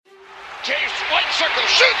Taves, right circle,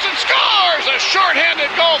 shoots and scores! A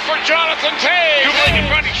shorthanded goal for Jonathan Taves. Kubalik in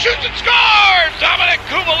front, he shoots and scores! Dominic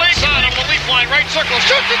Kubalik on the leaf line, right circle,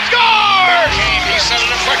 shoots and scores! Kane, he set it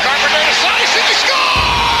up for Carpenter to slice, and he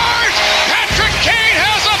scores! Patrick Kane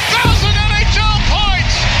has 1,000 NHL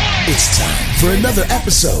points! It's time for another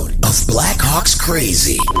episode of Blackhawks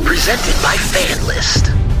Crazy, presented by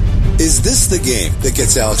FanList. Is this the game that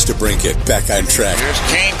gets Alex DeBrincat back on track? Here's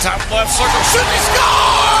Kane, top left circle, shoots, he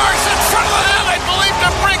scores! In front of the net, I believe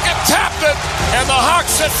DeBrincat tapped it, and the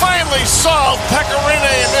Hawks have finally solved Pekka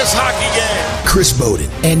Rinne in this hockey game. Chris Bowden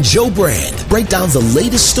and Joe Brand break down the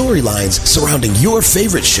latest storylines surrounding your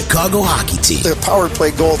favorite Chicago hockey team. The power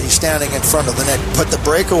play goal, he's standing in front of the net, put the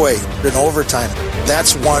breakaway in overtime.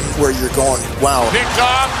 That's one where you're going, wow. Picked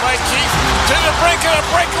off by Keith to DeBrincat, a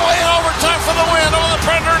breakaway in overtime for the win over the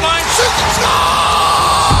Predator line. Shoots and scores!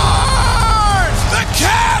 The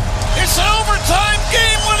Cat! It's an overtime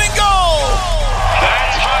game-winning goal!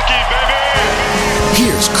 That's hockey, baby!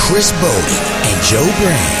 Here's Chris Bowden and Joe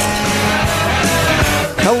Brand.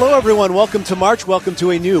 Hello, everyone. Welcome to March. Welcome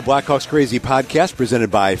to a new Blackhawks Crazy podcast presented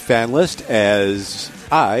by FanList. As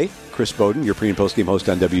I, Chris Bowden, your pre- and post-game host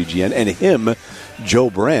on WGN, and him, Joe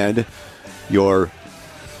Brand, your...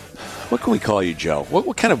 What can we call you, Joe?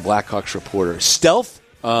 What kind of Blackhawks reporter? Stealth?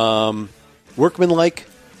 Workmanlike?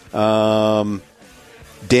 Damn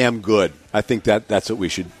good. I think that's what we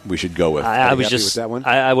should go with. I was just with that one?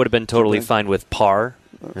 I would have been totally fine with par.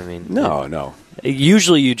 I mean, no.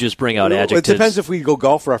 Usually you just bring out adjectives. It depends if we go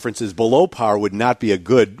golf references. Below par would not be a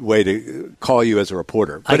good way to call you as a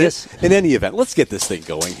reporter. But I guess, in any event, let's get this thing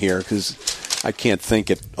going here because I can't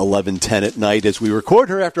think at 11:10 at night as we record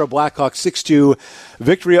her after a Blackhawks 6-2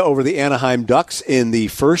 victory over the Anaheim Ducks in the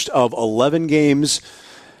first of 11 games.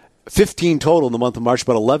 15 total in the month of March,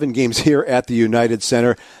 but 11 games here at the United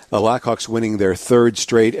Center. The Blackhawks winning their third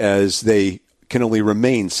straight as they can only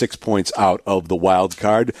remain 6 points out of the wild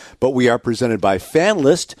card. But we are presented by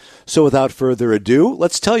FanList. So without further ado,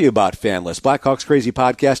 let's tell you about FanList. Blackhawks Crazy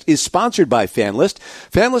Podcast is sponsored by FanList.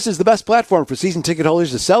 FanList is the best platform for season ticket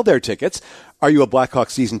holders to sell their tickets. Are you a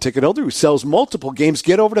Blackhawks season ticket holder who sells multiple games?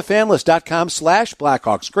 Get over to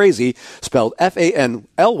fanlist.com/BlackhawksCrazy, spelled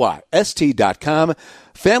FANLYST.com.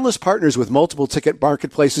 FanList partners with multiple ticket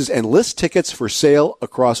marketplaces and lists tickets for sale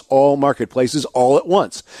across all marketplaces all at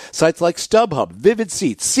once. Sites like StubHub, Vivid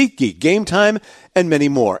Seats, SeatGeek, Game Time, and many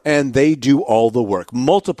more. And they do all the work.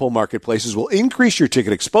 Multiple marketplaces will increase your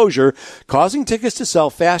ticket exposure, causing tickets to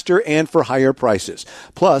sell faster and for higher prices.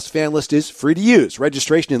 Plus, FanList is free to use.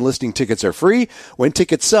 Registration and listing tickets are free. When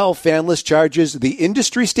tickets sell, FanList charges the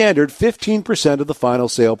industry standard 15% of the final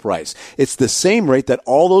sale price. It's the same rate that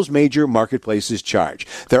all those major marketplaces charge.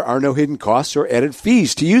 There are no hidden costs or added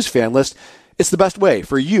fees to use FanList. It's the best way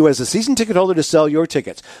for you as a season ticket holder to sell your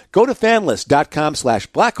tickets. Go to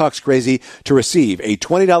fanlist.com/BlackhawksCrazy to receive a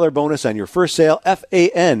 $20 bonus on your first sale.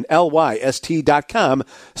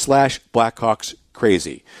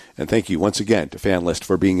 FANLYST.com/BlackhawksCrazy. And thank you once again to FanList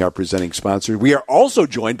for being our presenting sponsor. We are also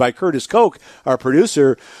joined by Curtis Koch, our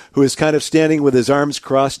producer, who is kind of standing with his arms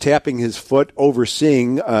crossed, tapping his foot,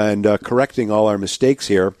 overseeing and correcting all our mistakes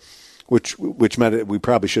here. Which meant we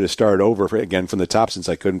probably should have started over again from the top since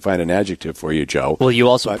I couldn't find an adjective for you, Joe. Well, you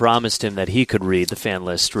also promised him that he could read the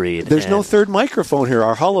FanList read. There's no third microphone here.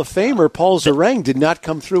 Our Hall of Famer, Paul Zareng, did not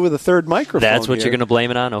come through with a third microphone. That's what here. You're going to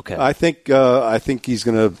blame it on? Okay. I think he's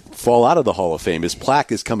going to fall out of the Hall of Fame. His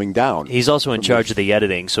plaque is coming down. He's also in charge of the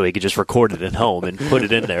editing, so he could just record it at home and put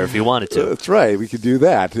it in there if he wanted to. That's right. We could do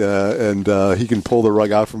that. And he can pull the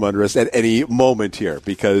rug out from under us at any moment here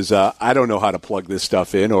because I don't know how to plug this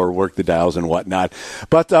stuff in or work the dials and whatnot.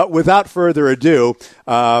 But without further ado,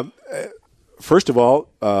 first of all,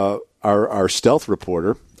 our stealth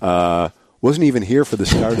reporter wasn't even here for the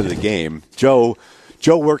start of the game. Joe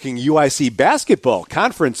working UIC basketball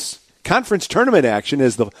conference tournament action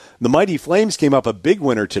as the Mighty Flames came up a big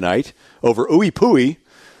winner tonight over Uipui.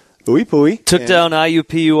 Took down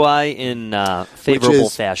IUPUI in favorable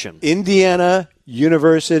fashion. Indiana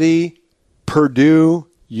University, Purdue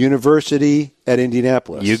University at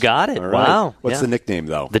Indianapolis. You got it. Right. Wow. What's the nickname,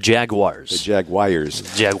 though? The Jaguars. The Jaguars.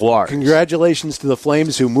 Jaguars. Congratulations to the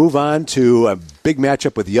Flames who move on to a big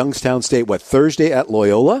matchup with Youngstown State, Thursday at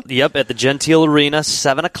Loyola? Yep, at the Gentile Arena,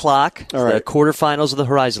 7 o'clock. All right. The quarterfinals of the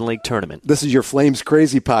Horizon League tournament. This is your Flames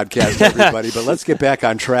Crazy podcast, everybody, but let's get back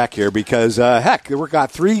on track here because, we've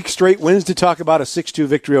got 3 straight wins to talk about, a 6-2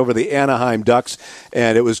 victory over the Anaheim Ducks,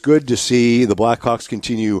 and it was good to see the Blackhawks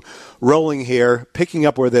continue rolling here, picking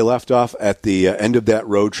up where they left off at the end of that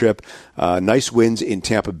road trip. Nice wins in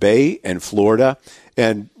Tampa Bay and Florida.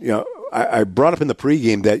 And, I brought up in the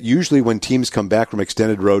pregame that usually when teams come back from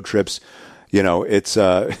extended road trips, it's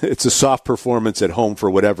a soft performance at home for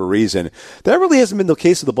whatever reason. That really hasn't been the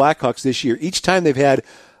case of the Blackhawks this year. Each time they've had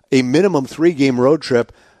a minimum 3-game road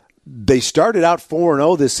trip, they started out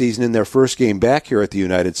 4-0 this season in their first game back here at the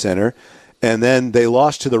United Center, and then they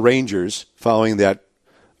lost to the Rangers following that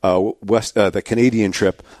the Canadian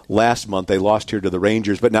trip last month. They lost here to the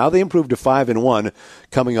Rangers, but now they improved to 5-1,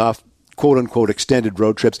 coming off quote-unquote extended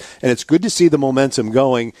road trips, and it's good to see the momentum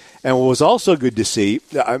going. And what was also good to see,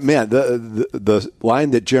 the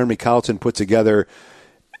line that Jeremy Colliton put together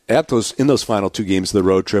in those final 2 games of the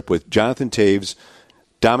road trip with Jonathan Toews,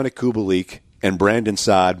 Dominic Kubalik, and Brandon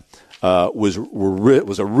Saad was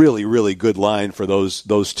a really, really good line for those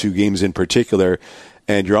 2 games in particular,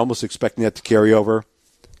 and you're almost expecting that to carry over.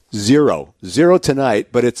 Zero tonight,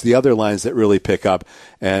 but it's the other lines that really pick up.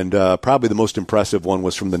 And probably the most impressive one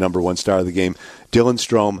was from the number 1 star of the game, Dylan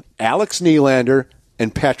Strome, Alex Nylander,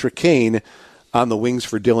 and Patrick Kane on the wings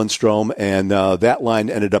for Dylan Strome. And that line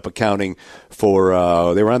ended up accounting for,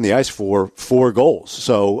 they were on the ice for 4 goals.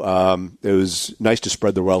 So it was nice to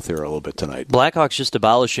spread the wealth here a little bit tonight. Blackhawks just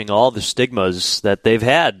abolishing all the stigmas that they've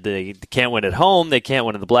had. They can't win at home. They can't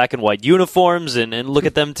win in the black and white uniforms. And look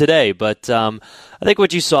at them today. But I think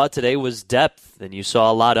what you saw today was depth, and you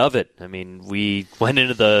saw a lot of it. I mean, we went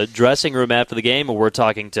into the dressing room after the game, and we're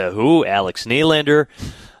talking to who? Alex Nylander,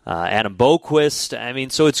 Adam Boquist. I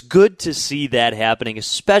mean, so it's good to see that happening,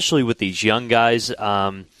 especially with these young guys.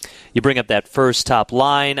 You bring up that first top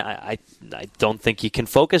line. I don't think you can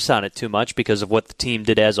focus on it too much because of what the team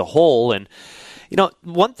did as a whole. And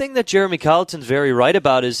one thing that Jeremy Colliton's very right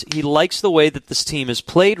about is he likes the way that this team has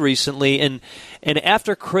played recently. And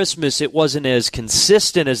after Christmas, it wasn't as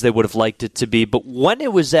consistent as they would have liked it to be. But when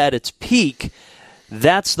it was at its peak,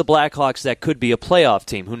 that's the Blackhawks that could be a playoff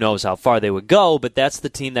team. Who knows how far they would go, but that's the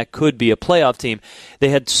team that could be a playoff team. They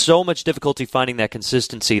had so much difficulty finding that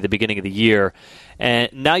consistency at the beginning of the year.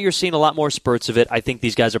 And now you're seeing a lot more spurts of it. I think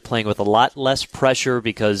these guys are playing with a lot less pressure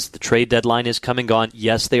because the trade deadline is come and gone.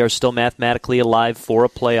 Yes, they are still mathematically alive for a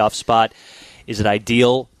playoff spot. Is it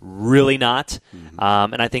ideal? Really not.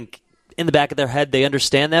 Mm-hmm. And I think in the back of their head they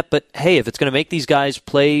understand that. But, hey, if it's going to make these guys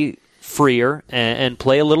play freer and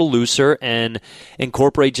play a little looser and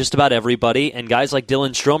incorporate just about everybody, and guys like Dylan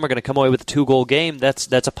Strome are going to come away with a 2-goal game,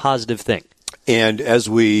 that's a positive thing. And as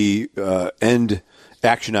we end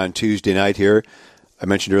action on Tuesday night here, I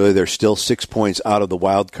mentioned earlier there's still 6 points out of the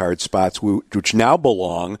wild card spots, which now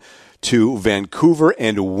belong to Vancouver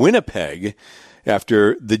and Winnipeg.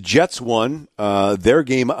 After the Jets won their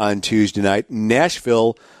game on Tuesday night,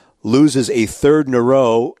 Nashville loses a 3rd in a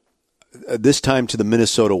row, this time to the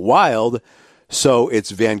Minnesota Wild. So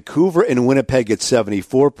it's Vancouver and Winnipeg at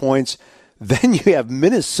 74 points. Then you have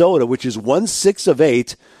Minnesota, which is 1-6 of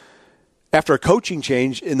 8. After a coaching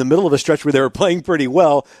change in the middle of a stretch where they were playing pretty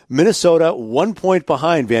well, Minnesota 1 point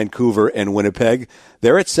behind Vancouver and Winnipeg.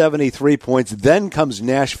 They're at 73 points. Then comes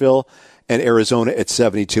Nashville and Arizona at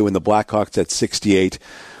 72, and the Blackhawks at 68.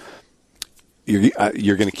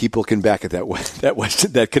 You're going to keep looking back at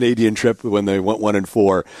that Canadian trip when they went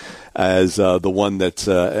 1-4 as the one that's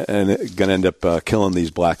going to end up killing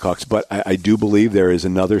these Blackhawks. But I do believe there is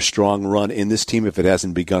another strong run in this team if it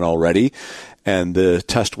hasn't begun already. And the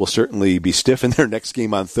test will certainly be stiff in their next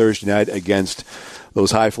game on Thursday night against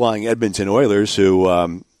those high-flying Edmonton Oilers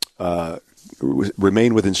who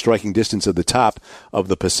remain within striking distance of the top of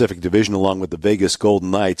the Pacific Division along with the Vegas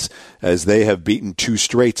Golden Knights, as they have beaten 2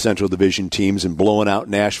 straight Central Division teams and blowing out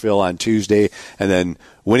Nashville on Tuesday and then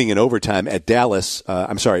winning in overtime at Dallas.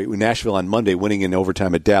 Nashville on Monday, winning in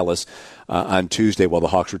overtime at Dallas on Tuesday while the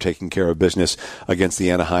Hawks were taking care of business against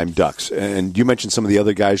the Anaheim Ducks. And you mentioned some of the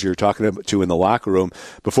other guys you were talking to in the locker room.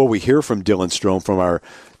 Before we hear from Dylan Strome from our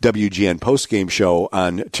WGN postgame show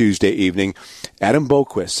on Tuesday evening, Adam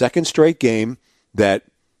Boquist, second straight game that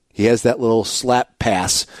he has that little slap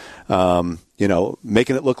pass,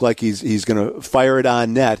 making it look like he's going to fire it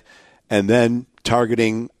on net and then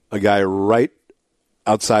targeting a guy right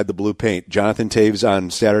outside the blue paint. Jonathan Toews on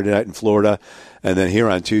Saturday night in Florida, and then here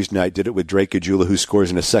on Tuesday night did it with Drake Caggiula, who scores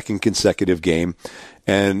in a second consecutive game.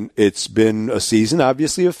 And it's been a season,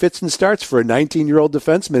 obviously, of fits and starts for a 19-year-old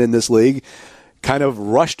defenseman in this league. Kind of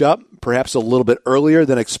rushed up, perhaps a little bit earlier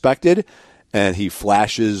than expected, and he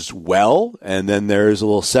flashes well, and then there's a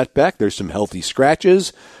little setback. There's some healthy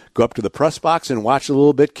scratches. Go up to the press box and watch a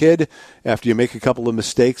little bit, kid, after you make a couple of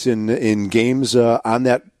mistakes in games on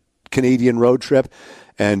that Canadian road trip.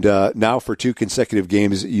 And now for 2 consecutive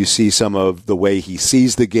games, you see some of the way he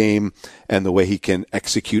sees the game and the way he can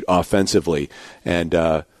execute offensively. And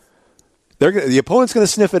The opponent's going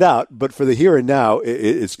to sniff it out, but for the here and now,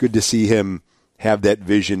 it's good to see him have that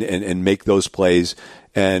vision and make those plays.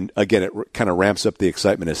 And again, it kind of ramps up the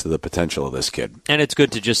excitement as to the potential of this kid. And it's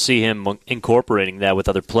good to just see him incorporating that with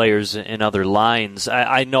other players and other lines.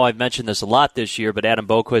 I know I've mentioned this a lot this year, but Adam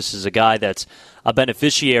Boqvist is a guy that's a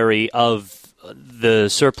beneficiary of the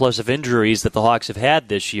surplus of injuries that the Hawks have had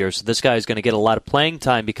this year. So this guy is going to get a lot of playing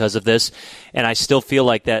time because of this. And I still feel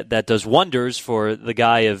like that does wonders for the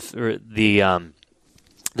guy of the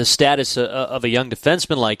status of a young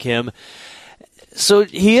defenseman like him. So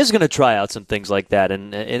he is going to try out some things like that,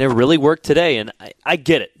 and it really worked today. And I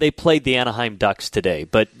get it. They played the Anaheim Ducks today,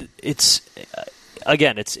 but it's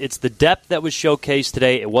the depth that was showcased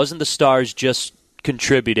today. It wasn't the stars just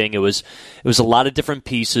contributing. It was a lot of different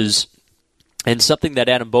pieces. And something that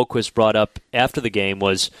Adam Boqvist brought up after the game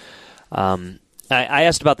was, I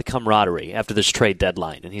asked about the camaraderie after this trade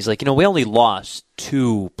deadline, and he's like, we only lost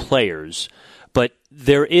 2 players, but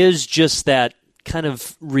there is just that kind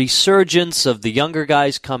of resurgence of the younger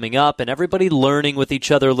guys coming up and everybody learning with each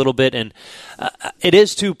other a little bit. And it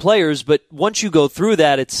is 2 players, but once you go through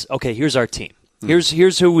that, it's, okay, here's our team.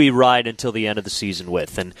 Here's who we ride until the end of the season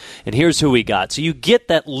with, and here's who we got. So you get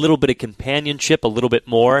that little bit of companionship a little bit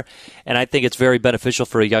more, and I think it's very beneficial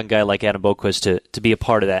for a young guy like Adam Boqvist to be a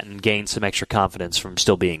part of that and gain some extra confidence from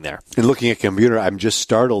still being there. And looking at computer, I'm just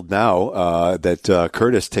startled now that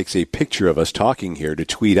Curtis takes a picture of us talking here to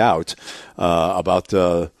tweet out about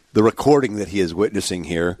the recording that he is witnessing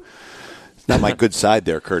here. Not my good side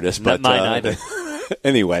there, Curtis. Not mine either.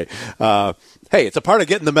 Anyway, hey, it's a part of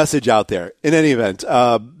getting the message out there. In any event,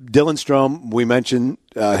 Dylan Strome, we mentioned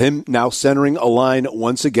him now centering a line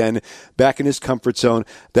once again, back in his comfort zone.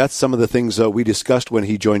 That's some of the things we discussed when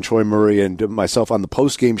he joined Troy Murray and myself on the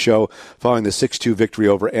post-game show following the 6-2 victory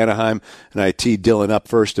over Anaheim. And I teed Dylan up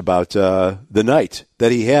first about the night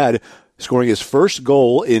that he had, scoring his first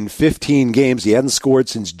goal in 15 games. He hadn't scored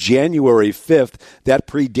since January 5th. That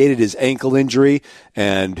predated his ankle injury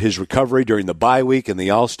and his recovery during the bye week and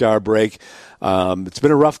the All-Star break. It's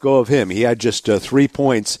been a rough go of him. He had just 3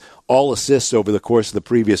 points, all assists over the course of the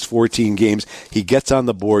previous 14 games. He gets on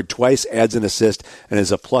the board twice, adds an assist, and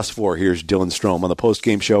is a +4. Here's Dylan Strome on the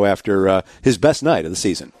post-game show after his best night of the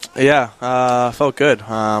season. Yeah, felt good.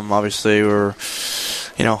 Obviously, we were,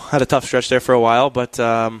 had a tough stretch there for a while, but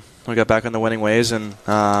we got back on the winning ways, and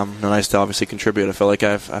nice to obviously contribute. I feel like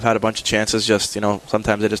I've had a bunch of chances, just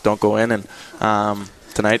sometimes they just don't go in, and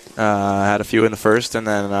tonight I had a few in the first, and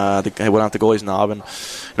then I went out the goalie's knob, and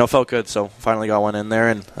felt good. So finally got one in there,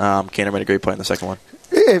 and Kaner made a great play in the second one.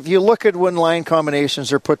 If you look at when line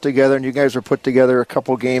combinations are put together, and you guys were put together a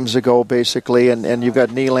couple games ago, basically, and you've got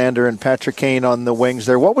Nylander and Patrick Kane on the wings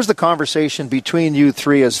there, what was the conversation between you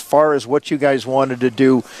three as far as what you guys wanted to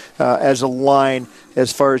do as a line,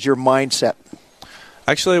 as far as your mindset?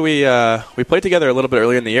 Actually, we played together a little bit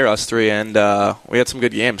earlier in the year, us three, and we had some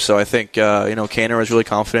good games. So I think Kaner was really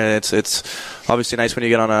confident. It's obviously nice when you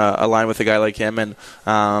get on a line with a guy like him, and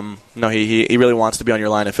he really wants to be on your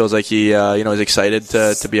line. It feels like he is excited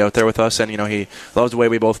to be out there with us, and he loves the way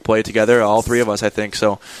we both play together, all three of us, I think.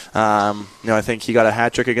 So I think he got a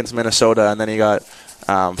hat trick against Minnesota, and then he got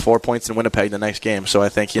 4 points in Winnipeg the next game. So I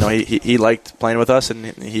think he liked playing with us, and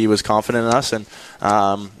he was confident in us, and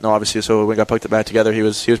obviously, so when we got put back together, he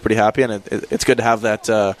was pretty happy, and it's good to have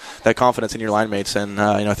that confidence in your line mates, and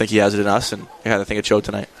I think he has it in us, and I think it showed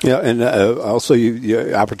tonight. Yeah, and also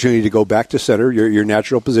you opportunity to go back to center, your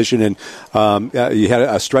natural position, and you had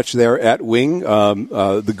a stretch there at wing,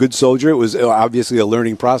 the good soldier. It was obviously a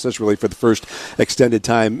learning process really for the first extended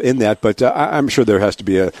time in that, but I'm sure there has to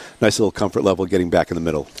be a nice little comfort level getting back in the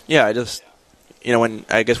middle. Yeah, I just when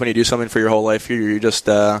you do something for your whole life, you're just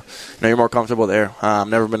you're more comfortable there.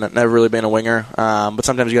 Never really been a winger, but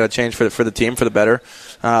sometimes you got to change for the team for the better.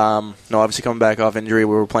 Obviously coming back off injury,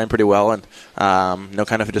 we were playing pretty well, and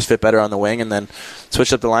kind of just fit better on the wing, and then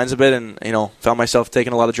switched up the lines a bit, and found myself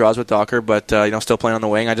taking a lot of draws with Docker, but still playing on the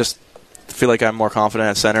wing. I just feel like I'm more confident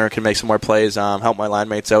at center, can make some more plays, help my line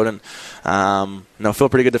mates out, and feel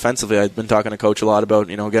pretty good defensively. I've been talking to Coach a lot about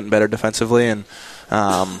getting better defensively and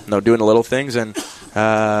doing the little things, and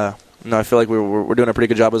I feel like we're doing a pretty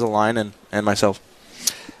good job as a line and myself.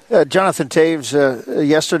 Jonathan Toews,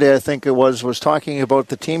 yesterday I think it was talking about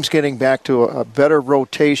the teams getting back to a better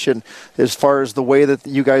rotation as far as the way that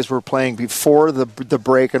you guys were playing before the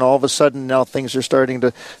break, and all of a sudden now things are starting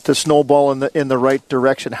to snowball in the right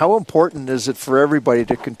direction. How important is it for everybody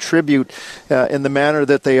to contribute in the manner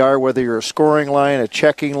that they are, whether you're a scoring line, a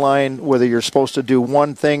checking line, whether you're supposed to do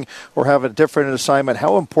one thing or have a different assignment?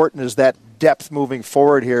 How important is that depth moving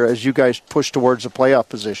forward here as you guys push towards a playoff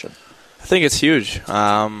position? I think it's huge.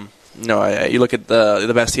 you look at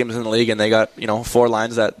the best teams in the league, and they got 4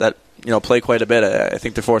 lines that play quite a bit. I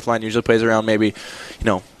think the fourth line usually plays around maybe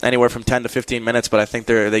anywhere from 10 to 15 minutes, but I think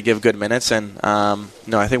they give good minutes, and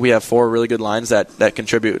I think we have 4 really good lines that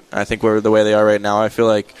contribute. I think we're the way they are right now. I feel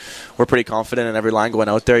like we're pretty confident in every line going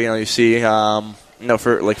out there. You see.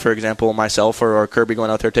 For example, myself or Kirby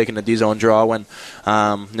going out there taking the D-zone draw when,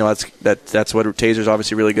 that's what Taser's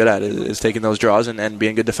obviously really good at is taking those draws and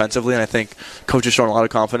being good defensively. And I think coach has shown a lot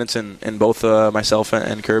of confidence in both myself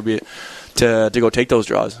and Kirby to go take those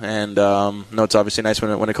draws. And it's obviously nice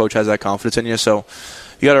when a coach has that confidence in you. So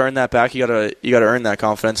you got to earn that back. You got to earn that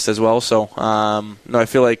confidence as well. So I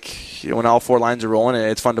feel like when all 4 lines are rolling,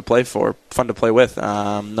 it's fun to play with.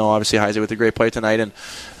 Obviously Heisey with a great play tonight, and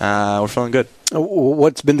we're feeling good.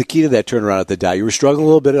 What's been the key to that turnaround at the Dot? You were struggling a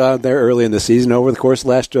little bit out there early in the season. Over the course of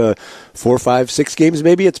the last 4, 5, 6 games,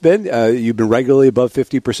 maybe it's been. You've been regularly above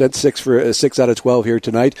 50%, 6 out of 12 here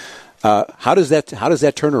tonight. How does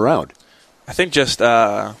that turn around? I think just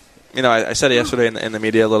I said it yesterday in the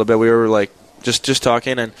media a little bit. We were like just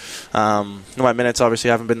talking, and my minutes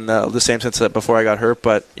obviously haven't been the same since before I got hurt.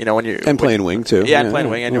 But when you're playing wing too, and playing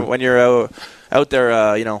wing, and when you're out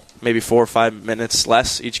there, maybe 4 or 5 minutes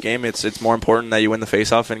less each game, it's more important that you win the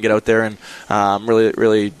faceoff and get out there and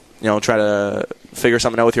really try to figure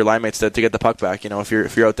something out with your line mates to get the puck back. If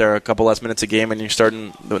you're out there a couple less minutes a game and they're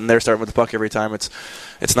starting with the puck every time,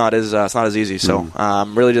 it's not as easy. So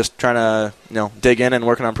really just trying to dig in and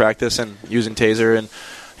working on practice and using Taser and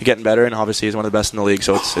getting better, and obviously he's one of the best in the league,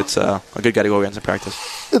 so it's a good guy to go against in practice.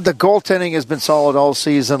 The goaltending has been solid all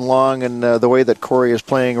season long, and the way that Corey is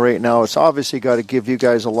playing right now, it's obviously got to give you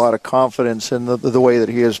guys a lot of confidence in the way that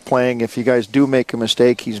he is playing. If you guys do make a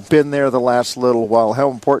mistake, he's been there the last little while. How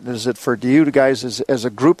important is it for you guys as a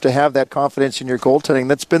group to have that confidence in your goaltending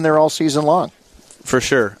that's been there all season long? For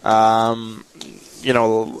sure.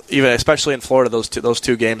 Even especially in Florida, those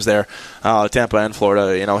two games there, Tampa and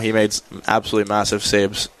Florida, he made absolutely massive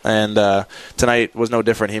saves, and tonight was no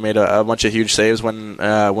different. He made a bunch of huge saves when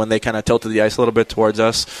they kind of tilted the ice a little bit towards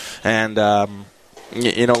us, and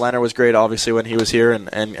Leonard was great obviously when he was here,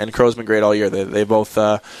 and Crow's been great all year. They both.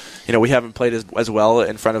 We haven't played as well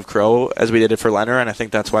in front of Crow as we did it for Leonard, and I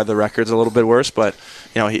think that's why the record's a little bit worse. But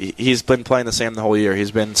he's been playing the same the whole year.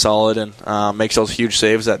 He's been solid and makes those huge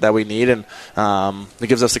saves that we need, and it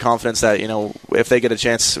gives us the confidence that if they get a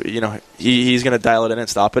chance, he's going to dial it in and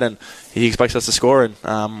stop it, and he expects us to score,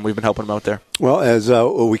 and we've been helping him out there. Well, as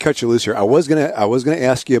we cut you loose here, I was gonna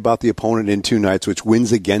ask you about the opponent in 2 nights, which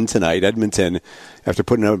wins again tonight. Edmonton, after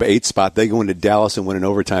putting up an 8 spot, they go into Dallas and win in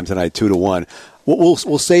overtime tonight, 2-1. We'll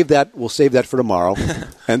save that. We'll save that for tomorrow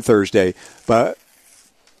and Thursday. But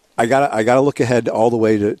I gotta look ahead all the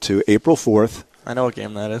way to April 4th. I know what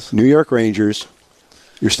game that is. New York Rangers.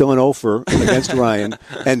 You're still in 0-for against Ryan,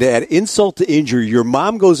 and to add insult to injury, your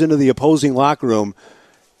mom goes into the opposing locker room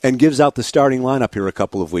and gives out the starting lineup here a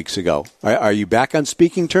couple of weeks ago. Are you back on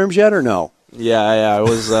speaking terms yet, or no? Yeah, I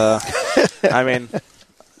was.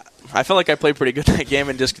 I felt like I played pretty good that game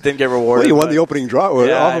and just didn't get rewarded. Well, you won the opening draw.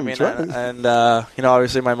 Yeah,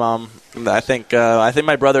 obviously my mom. I think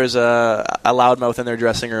my brother's a loudmouth in their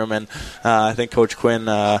dressing room, and I think Coach Quinn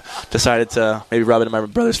decided to maybe rub it in my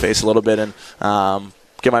brother's face a little bit and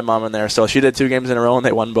get my mom in there. So she did 2 games in a row, and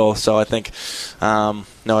they won both. So I think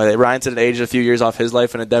Ryan said it aged a few years off his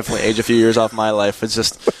life, and it definitely aged a few years off my life. It's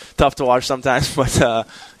just tough to watch sometimes, but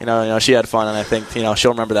she had fun, and I think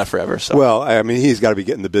she'll remember that forever. So. Well, I mean, he's got to be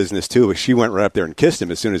getting the business too. But she went right up there and kissed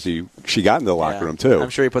him as soon as she got in the locker room too.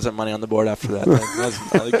 I'm sure he put some money on the board after that.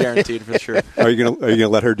 That's guaranteed for sure. Are you gonna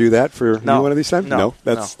let her do that for you one of these times? No,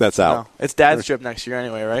 that's out. No. It's Dad's trip next year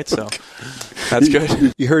anyway, right? So that's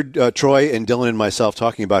good. You heard Troy and Dylan and myself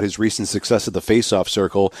talking about his recent success at the face-off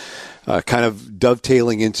circle. Kind of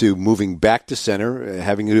dovetailing into moving back to center,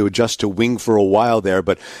 having to adjust to wing for a while there.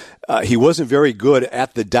 But he wasn't very good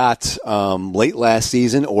at the Dot late last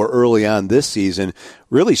season or early on this season,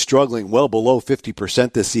 really struggling well below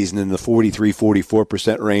 50% this season in the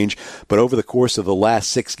 43-44% range. But over the course of the last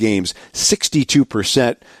 6 games,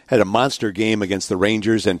 62%, had a monster game against the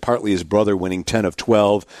Rangers, and partly his brother winning 10 of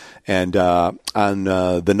 12. And on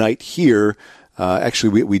the night here,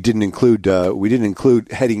 actually, we didn't include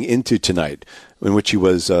heading into tonight, in which he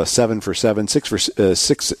was 7 for 7, 6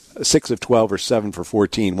 of 12, or 7 for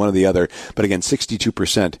 14, one or the other. But again,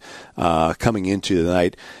 62% coming into the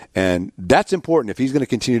night, and that's important if he's going to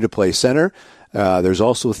continue to play center. There's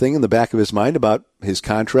also a thing in the back of his mind about his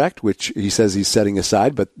contract, which he says he's setting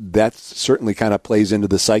aside, but that certainly kind of plays into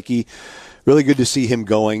the psyche. Really good to see him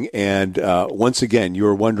going, and once again, you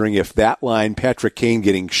were wondering if that line, Patrick Kane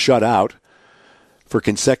getting shut out for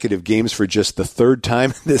consecutive games for just the third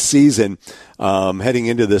time this season, heading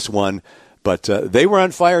into this one. But they were on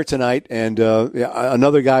fire tonight, and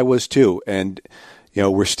another guy was too. And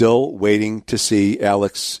we're still waiting to see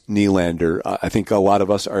Alex Nylander. I think a lot of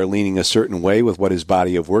us are leaning a certain way with what his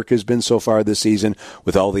body of work has been so far this season,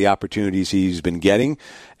 with all the opportunities he's been getting.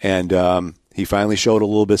 And he finally showed a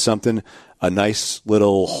little bit something, a nice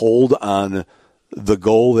little hold on the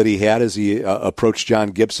goal that he had as he approached John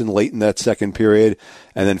Gibson late in that second period,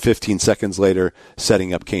 and then 15 seconds later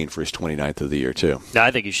setting up Kane for his 29th of the year, too.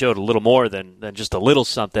 I think he showed a little more than just a little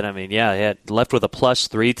something. I mean, he had left with a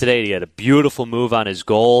 +3 today. He had a beautiful move on his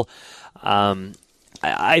goal.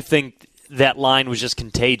 I think that line was just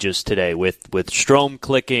contagious today with Strome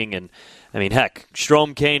clicking. And, I mean, heck,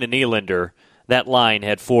 Strome, Kane, and Nylander, that line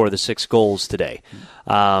had 4 of the 6 goals today.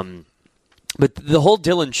 But the whole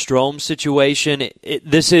Dylan Strome situation,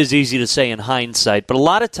 this is easy to say in hindsight, but a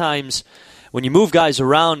lot of times when you move guys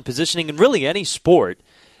around, positioning in really any sport,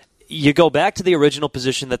 you go back to the original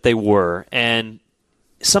position that they were, and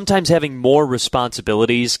sometimes having more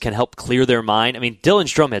responsibilities can help clear their mind. I mean, Dylan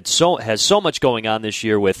Strome has so much going on this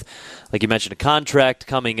year with, like you mentioned, a contract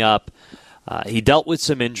coming up. He dealt with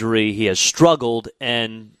some injury. He has struggled,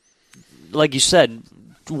 and like you said,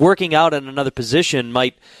 working out in another position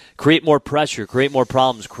might create more pressure, create more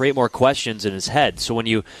problems, create more questions in his head. So when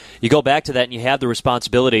you go back to that and you have the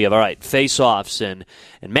responsibility of, all right, face-offs and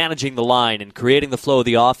managing the line and creating the flow of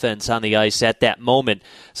the offense on the ice at that moment,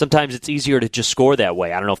 sometimes it's easier to just score that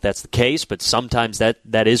way. I don't know if that's the case, but sometimes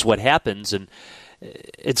that is what happens, and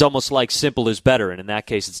it's almost like simple is better, and in that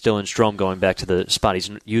case, it's Dylan Strome going back to the spot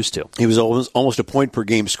he's used to. He was almost a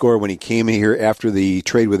point-per-game scorer when he came here after the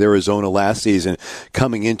trade with Arizona last season.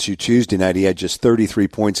 Coming into Tuesday night, he had just 33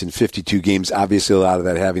 points in 52 games, obviously a lot of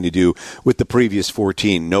that having to do with the previous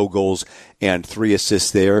 14. No goals and 3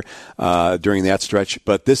 assists there during that stretch.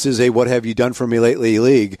 But this is a what-have-you-done-for-me-lately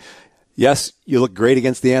league. Yes, you look great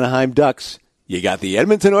against the Anaheim Ducks. You got the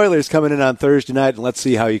Edmonton Oilers coming in on Thursday night, and let's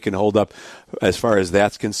see how you can hold up as far as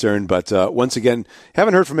that's concerned. But once again,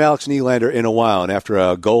 haven't heard from Alex Nylander in a while, and after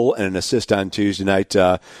a goal and an assist on Tuesday night,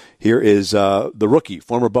 here is the rookie,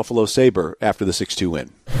 former Buffalo Sabre, after the 6-2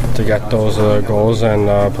 win. To get those goals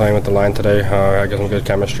and playing with the line today, I got some good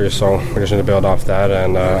chemistry, so we just need to build off that,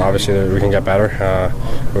 and obviously we can get better.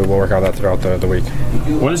 We'll work on that throughout the week.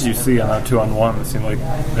 What did you see on that 2-on-1? It seemed like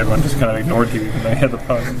everyone just kind of ignored you when they had the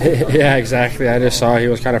puck. Yeah, exactly. I just saw he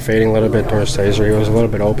was kind of fading a little bit towards Taser. He was a little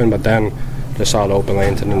bit open, but then just saw it open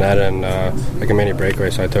lane to the net and like a mini breakaway,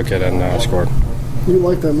 so I took it and scored. You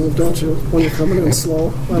like that move, don't you, when you're coming in slow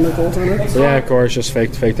on the goaltender? Yeah, of course, just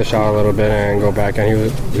fake the shot a little bit and go back.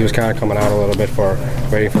 And he was kind of coming out a little bit for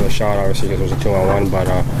waiting for the shot, obviously, because it was a 2-on-1, but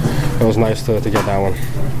it was nice to get that one.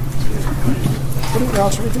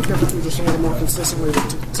 What do you think you have to do just a little more consistently to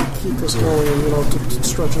keep this going and, to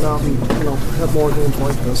stretch it out and, have more games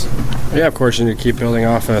like this? Yeah, of course, you need to keep building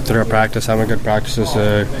off through our practice, having good practices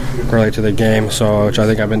correlate to the game, which I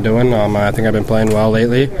think I've been doing. I think I've been playing well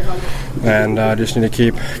lately, and just need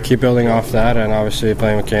to keep building off that, and obviously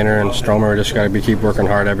playing with Kaner and Stromer, we just got to keep working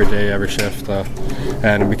hard every day, every shift,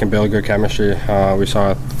 and we can build good chemistry. We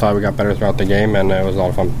thought we got better throughout the game, and it was a lot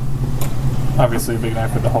of fun. Obviously a big night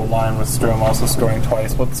for the whole line with Strome also scoring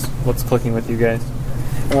twice. What's clicking with you guys?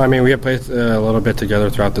 I mean, we have played a little bit together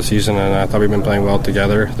throughout the season, and I thought we've been playing well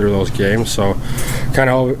together through those games. So kind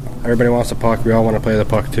of everybody wants the puck. We all want to play the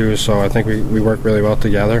puck too. So I think we work really well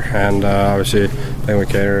together, and obviously playing with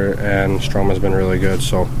Kaner and Strome has been really good.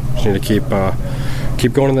 So just need to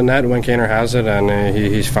keep going to the net when Kaner has it, and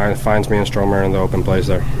he finds me and Stromer in the open plays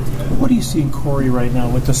there. What do you see in Corey right now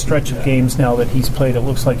with the stretch of games now that he's played? It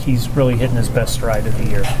looks like he's really hitting his best stride of the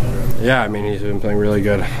year. Yeah, I mean, he's been playing really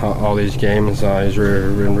good all these games. He's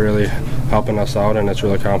been really helping us out, and it's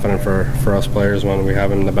really confident for us players when we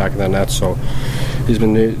have him in the back of the net. So he's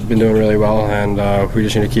been doing really well, and we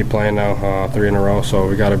just need to keep playing now 3 in a row. So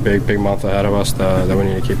we got a big month ahead of us that we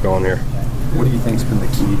need to keep going here. What do you think's been the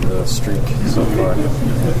key to the streak so far?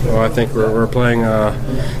 Well, I think we're playing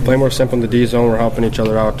more simple in the D zone. We're helping each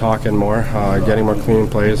other out, talking more, getting more clean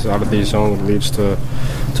plays out of the D zone leads to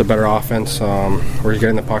better offense. We're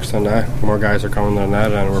getting the pucks to the net. More guys are coming to the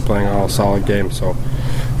net, and we're playing a solid game. So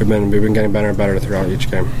we've been getting better and better throughout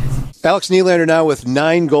each game. Alex Nylander now with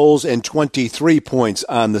 9 goals and 23 points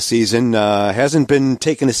on the season. Hasn't been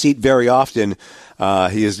taking a seat very often.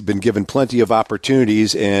 He has been given plenty of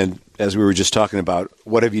opportunities, and as we were just talking about,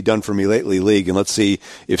 what have you done for me lately, league? And let's see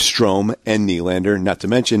if Strome and Nylander, not to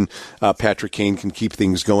mention Patrick Kane, can keep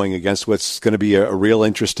things going against what's going to be a real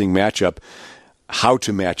interesting matchup. how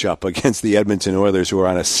to match up against the Edmonton Oilers, who are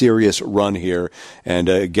on a serious run here. And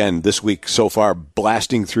again, this week so far,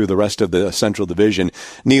 blasting through the rest of the Central Division.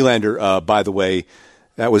 Nylander, by the way,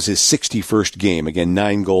 that was his 61st game. Again,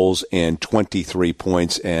 9 goals and 23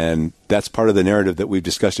 points. And that's part of the narrative that we've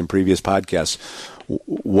discussed in previous podcasts.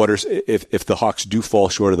 If the Hawks do fall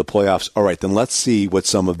short of the playoffs, all right, then let's see what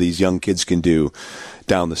some of these young kids can do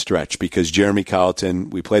down the stretch. Because Jeremy Colleton,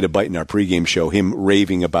 we played a bite in our pregame show, him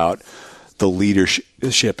raving about the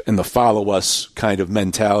leadership and the follow-us kind of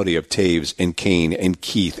mentality of Taves and Kane and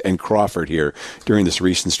Keith and Crawford here during this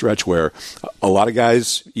recent stretch, where a lot of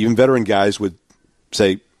guys, even veteran guys, would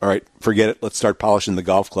say, all right, forget it, let's start polishing the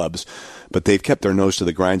golf clubs. But they've kept their nose to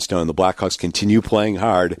the grindstone. The Blackhawks continue playing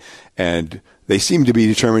hard, and they seem to be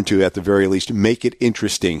determined to, at the very least, make it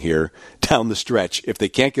interesting here down the stretch. If they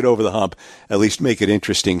can't get over the hump, at least make it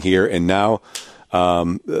interesting here. And now,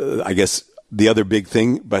 I guess the other big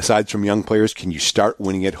thing, besides from young players, can you start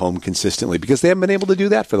winning at home consistently? Because they haven't been able to do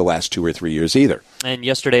that for the last 2 or 3 years either. And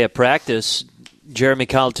yesterday at practice, Jeremy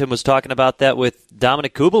Colleton was talking about that with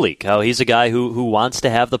Dominic Kubalik, how he's a guy who wants to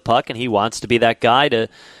have the puck, and he wants to be that guy to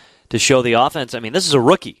show the offense. I mean, this is a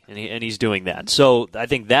rookie, and he's doing that. So I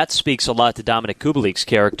think that speaks a lot to Dominic Kubalik's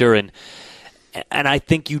character, and I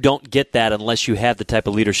think you don't get that unless you have the type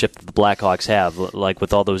of leadership that the Blackhawks have, like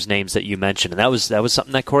with all those names that you mentioned. And that was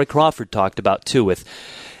something that Corey Crawford talked about too.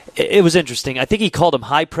 It was interesting. I think he called them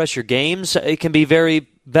high-pressure games. It can be very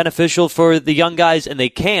beneficial for the young guys, and they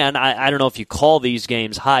can. I don't know if you call these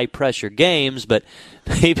games high-pressure games, but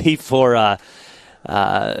maybe for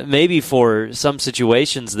some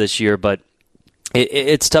situations this year. But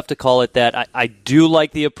it's tough to call it that. I do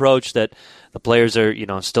like the approach that the players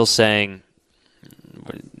are, still saying,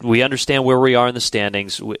 we understand where we are in the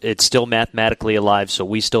standings. It's still mathematically alive, so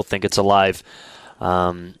we still think it's alive.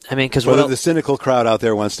 Because whether the cynical crowd out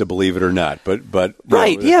there wants to believe it or not, but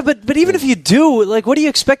right, yeah, but even if you do, what do you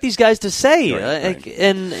expect these guys to say? Right.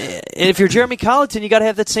 And if you're Jeremy Colleton, you got to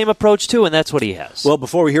have that same approach too, and that's what he has. Well,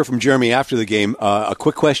 before we hear from Jeremy after the game, a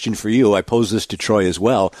quick question for you. I pose this to Troy as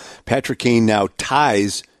well. Patrick Kane now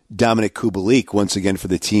ties Dominic Kubalik once again for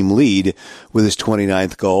the team lead with his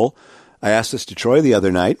 29th goal. I asked this to Troy the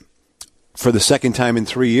other night. For the second time in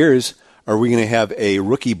 3 years, are we going to have a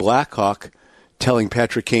rookie Blackhawk telling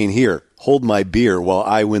Patrick Kane, here, hold my beer while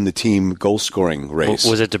I win the team goal-scoring race?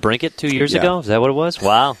 Was it DeBrincat 2 years ago? Is that what it was?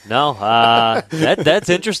 Wow. No. That's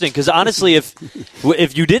interesting, because honestly,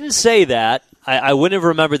 if you didn't say that, I wouldn't have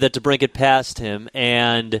remembered that DeBrincat passed him,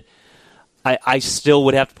 and I still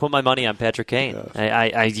would have to put my money on Patrick Kane.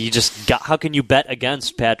 How can you bet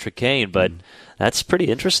against Patrick Kane? But that's pretty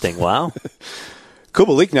interesting. Wow.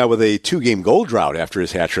 Kubalik now with a 2-game goal drought after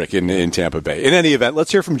his hat trick in Tampa Bay. In any event, let's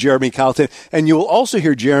hear from Jeremy Colleton. And you will also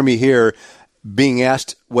hear Jeremy here being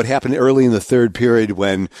asked what happened early in the third period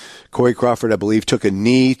when Corey Crawford, I believe, took a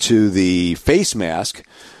knee to the face mask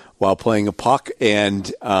while playing a puck. And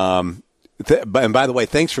by the way,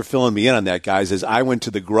 thanks for filling me in on that, guys, as I went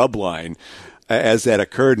to the grub line as that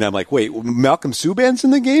occurred, and I'm like, wait, Malcolm Subban's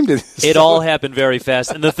in the game? It all happened very fast.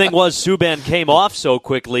 And the thing was, Subban came off so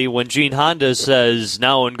quickly when Gene Honda says,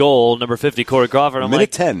 now in goal, number 50, Corey Crawford. I'm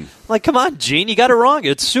Minute 10. Like, come on, Gene, you got it wrong.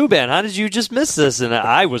 It's Subban. How did you just miss this? And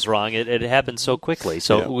I was wrong. It happened so quickly.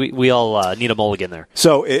 So we all need a mulligan there.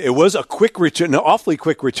 So it was a quick return, an awfully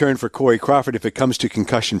quick return for Corey Crawford if it comes to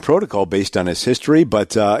concussion protocol based on his history.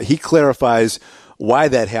 But he clarifies why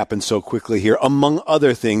that happened so quickly here, among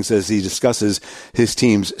other things, as he discusses his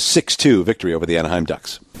team's 6-2 victory over the Anaheim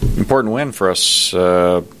Ducks. Important win for us,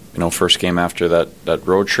 first game after that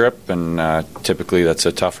road trip, and typically that's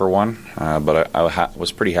a tougher one. But I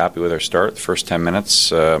was pretty happy with our start. The first 10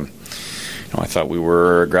 minutes, I thought we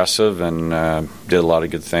were aggressive and did a lot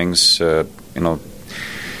of good things.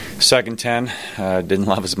 Second 10, didn't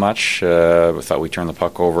love as much. I thought we turned the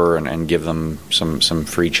puck over and give them some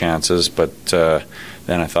free chances. But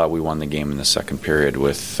then I thought we won the game in the second period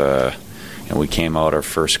with, we came out, our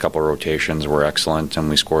first couple of rotations were excellent, and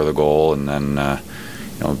we scored the goal. And then, I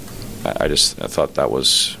thought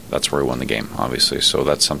that's where we won the game, obviously. So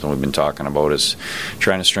that's something we've been talking about, is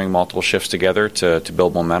trying to string multiple shifts together to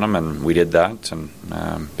build momentum, and we did that, and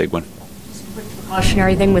big win.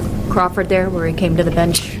 Cautionary thing with Crawford there, where he came to the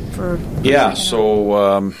bench for. Yeah,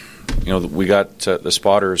 so we got the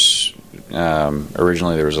spotters.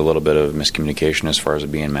 Originally, there was a little bit of miscommunication as far as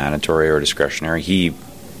it being mandatory or discretionary. He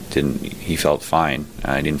felt fine.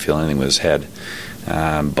 He didn't feel anything with his head,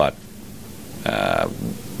 but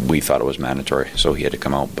we thought it was mandatory, so he had to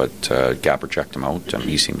come out. But Gapper checked him out, and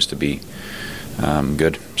he seems to be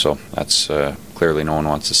good. So that's clearly no one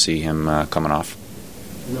wants to see him coming off.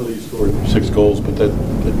 Really, you scored 6 goals, but that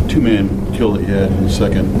two-man kill that you had in the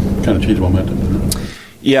second kind of changed momentum, didn't it?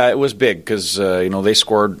 Yeah, it was big because they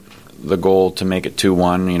scored the goal to make it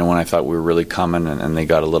 2-1. When I thought we were really coming, and they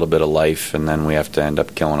got a little bit of life, and then we have to end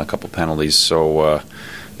up killing a couple penalties. So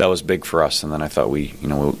that was big for us. And then I thought we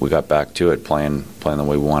got back to it, playing the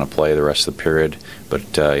way we want to play the rest of the period.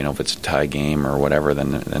 But if it's a tie game or whatever,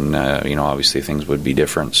 then obviously things would be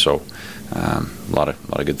different. So a lot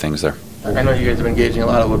of good things there. I know you guys have been engaging a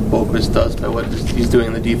lot of what Boquist does by what he's doing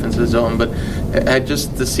in the defensive zone, but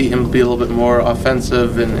just to see him be a little bit more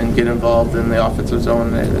offensive and get involved in the offensive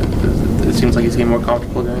zone, it seems like he's getting more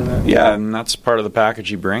comfortable doing that. Yeah, and that's part of the package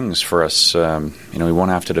he brings for us. He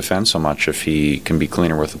won't have to defend so much if he can be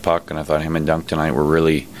cleaner with the puck, and I thought him and Dunk tonight were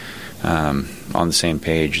really on the same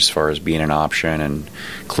page as far as being an option and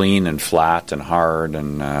clean and flat and hard,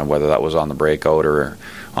 and whether that was on the breakout or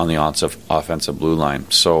on the offensive blue line.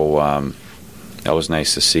 So that was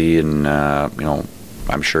nice to see, and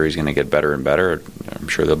I'm sure he's going to get better and better. I'm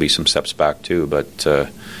sure there'll be some steps back too, but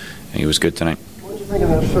he was good tonight. What did you think of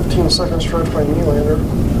that 15-second stretch by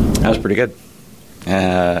Nylander? That was pretty good.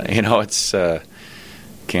 It's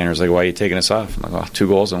Canner's like, why are you taking us off? I'm like, 2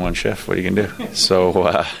 goals in 1 shift. What are you going to do?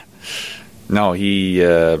 So, no, he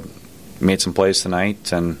made some plays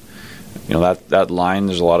tonight, and that line,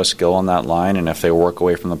 there's a lot of skill on that line, and if they work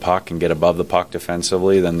away from the puck and get above the puck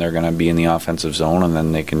defensively, then they're going to be in the offensive zone, and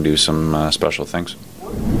then they can do some special things.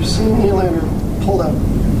 You've seen Nylander pull that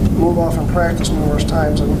move off in practice numerous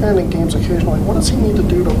times and in games occasionally. What does he need to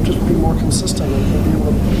do to just be more consistent and be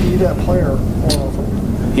able to be that player more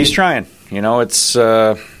often? He's trying. It's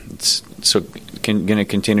going to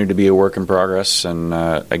continue to be a work in progress, and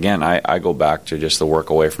again, I go back to just the work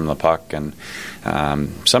away from the puck, and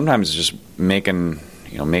sometimes just making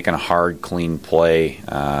a hard, clean play,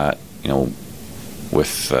 with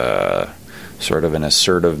sort of an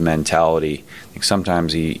assertive mentality. I think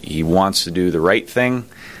sometimes he wants to do the right thing,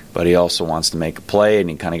 but he also wants to make a play, and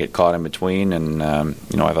he kind of get caught in between. And I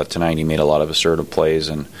thought tonight he made a lot of assertive plays,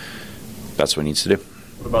 and that's what he needs to do.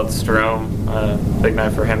 What about Strome? Big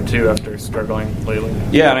night for him too after struggling lately.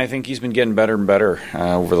 Yeah, and I think he's been getting better and better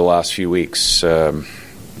over the last few weeks.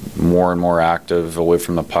 More and more active away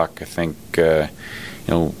from the puck. I think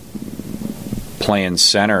playing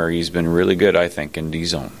center, he's been really good. I think in D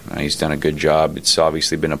zone, he's done a good job. It's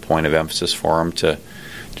obviously been a point of emphasis for him to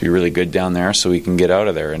be really good down there, so he can get out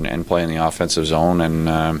of there and play in the offensive zone. And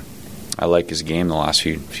I like his game the last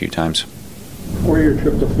few times. Before your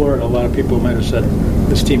trip to Florida, a lot of people might have said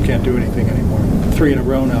this team can't do anything anymore. 3 in a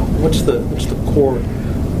row now. What's the core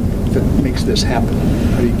that makes this happen?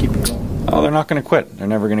 How do you keep it going? Oh, they're not going to quit. They're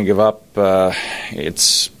never going to give up.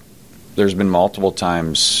 There's been multiple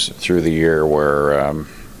times through the year where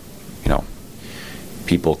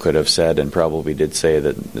people could have said and probably did say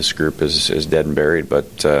that this group is dead and buried,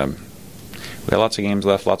 but we got lots of games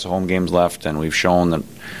left, lots of home games left, and we've shown that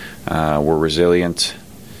we're resilient.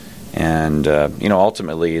 And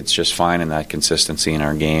ultimately, it's just finding that consistency in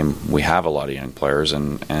our game. We have a lot of young players,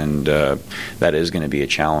 and that is going to be a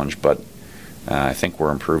challenge. But I think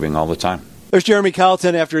we're improving all the time. There's Jeremy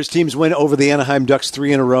Colleton after his team's win over the Anaheim Ducks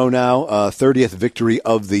 3 in a row now, 30th victory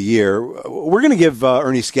of the year. We're going to give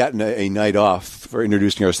Ernie Scatton a night off for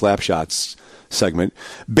introducing our Slap Shots segment,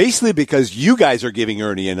 basically because you guys are giving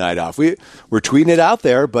Ernie a night off. We're tweeting it out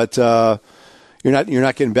there, but you're not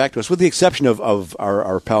getting back to us, with the exception of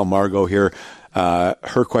our pal Margot here.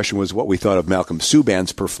 Her question was what we thought of Malcolm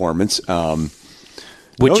Subban's performance.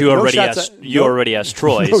 Which you already asked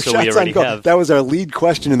Troy, so we already have. That was our lead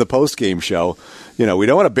question in the post-game show. We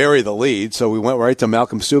don't want to bury the lead, so we went right to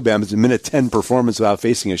Malcolm Subban's minute 10 performance without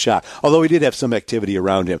facing a shot, although he did have some activity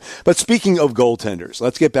around him. But speaking of goaltenders,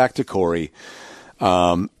 let's get back to Corey.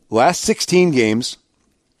 Last 16 games,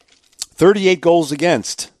 38 goals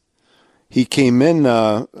against. He came in,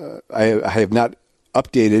 I have not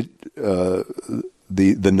updated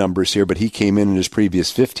the numbers here, but he came in his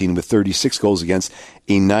previous 15 with 36 goals against,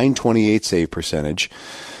 a .928 save percentage.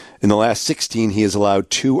 In the last 16, he has allowed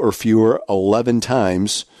 2 or fewer 11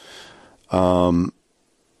 times, and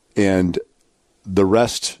the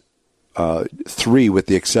rest 3, with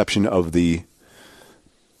the exception of the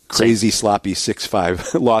crazy sloppy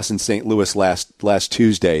 6-5 loss in St. Louis last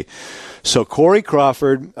Tuesday. So Corey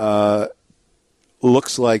Crawford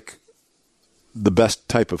looks like the best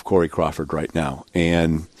type of Corey Crawford right now.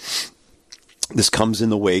 And this comes in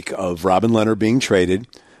the wake of Robin Lehner being traded.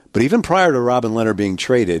 But even prior to Robin Lehner being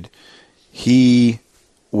traded, he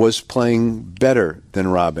was playing better than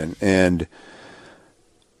Robin. And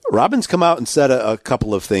Robin's come out and said a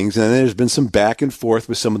couple of things, and there's been some back and forth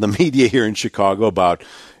with some of the media here in Chicago about,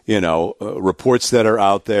 reports that are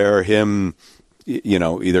out there, him,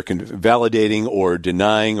 either validating or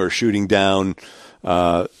denying or shooting down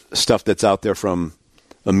stuff that's out there from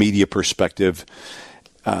a media perspective,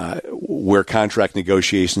 where contract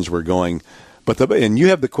negotiations were going. And you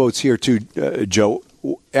have the quotes here too, Joe.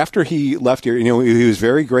 After he left here, he was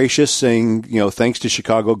very gracious, saying, thanks to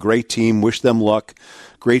Chicago, great team, wish them luck,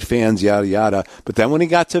 great fans, yada yada. But then when he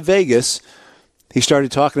got to Vegas, he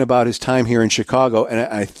started talking about his time here in Chicago, and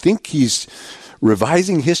I think he's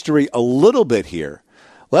revising history a little bit here.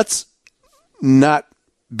 Let's not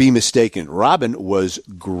be mistaken. Robin was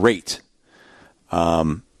great,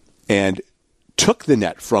 and took the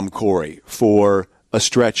net from Corey for a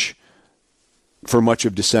stretch for much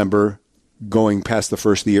of December, going past the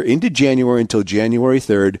first of the year into January until January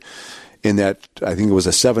 3rd in that, I think it was a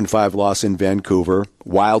 7-5 loss in Vancouver.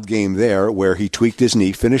 Wild game there where he tweaked his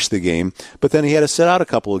knee, finished the game, but then he had to sit out a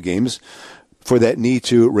couple of games for that knee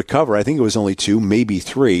to recover. I think it was only 2, maybe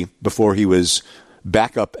 3, before he was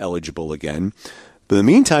backup eligible again. But in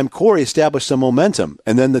the meantime, Corey established some momentum,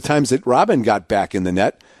 and then the times that Robin got back in the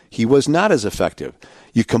net, he was not as effective.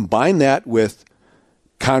 You combine that with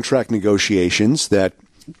contract negotiations that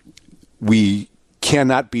we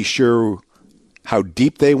cannot be sure how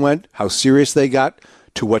deep they went, how serious they got,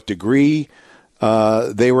 to what degree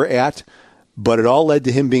they were at. But it all led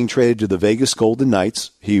to him being traded to the Vegas Golden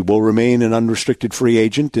Knights. He will remain an unrestricted free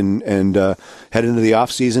agent and head into the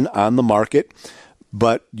offseason on the market.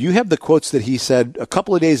 But you have the quotes that he said a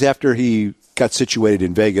couple of days after he got situated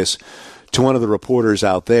in Vegas to one of the reporters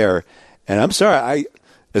out there. And I'm sorry,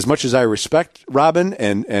 as much as I respect Robin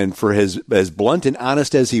and for as blunt and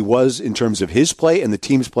honest as he was in terms of his play and the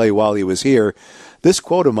team's play while he was here, this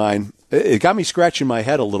quote of mine, it got me scratching my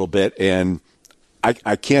head a little bit, and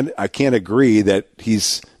I can't agree that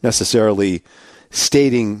he's necessarily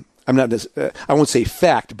stating, I won't say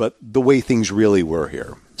fact, but the way things really were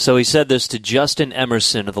here. So he said this to Justin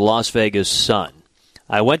Emerson of the Las Vegas Sun.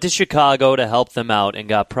 I went to Chicago to help them out and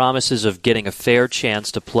got promises of getting a fair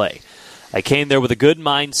chance to play. I came there with a good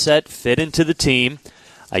mindset, fit into the team.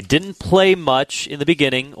 I didn't play much in the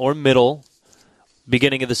beginning or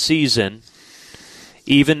beginning of the season.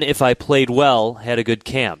 Even if I played well, had a good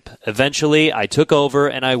camp. Eventually, I took over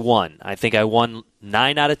and I won. I think I won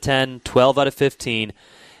 9 out of 10, 12 out of 15,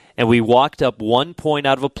 and we walked up 1 point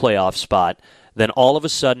out of a playoff spot. Then all of a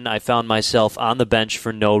sudden, I found myself on the bench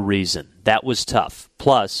for no reason. That was tough.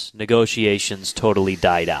 Plus, negotiations totally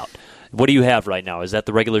died out. What do you have right now? Is that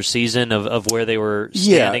the regular season of where they were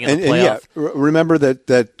standing in the playoff? Remember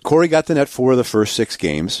that Corey got the net 4 of the first 6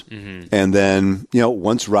 games. Mm-hmm. And then,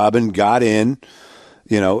 once Robin got in,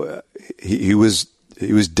 he was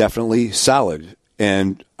definitely solid.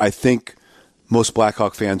 And I think most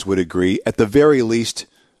Blackhawk fans would agree, at the very least,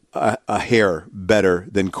 a hair better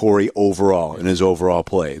than Corey overall in his overall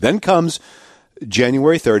play. Then comes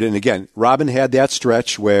January 3rd. And again, Robin had that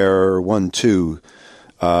stretch where 1, 2,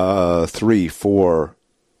 3, 4,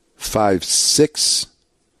 5, 6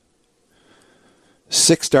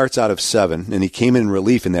 starts out of 7, and he came in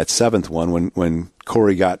relief in that 7th one when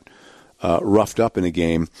Corey got roughed up in a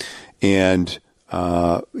game, and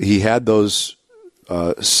he had those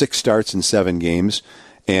 6 starts in 7 games,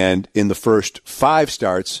 and in the first 5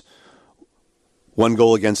 starts, 1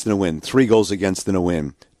 goal against and a win, 3 goals against and a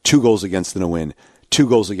win, 2 goals against and a win, 2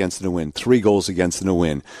 goals against and a win, 3 goals against and a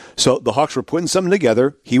win. So the Hawks were putting something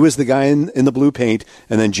together. He was the guy in the blue paint.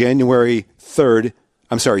 And then January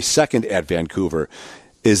 2nd at Vancouver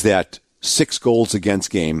is that 6 goals against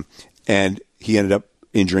game. And he ended up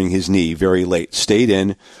injuring his knee very late. Stayed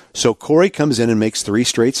in. So Corey comes in and makes 3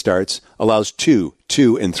 straight starts, allows 2,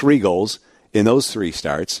 and 3 goals in those 3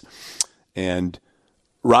 starts. And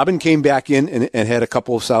Robin came back in and had a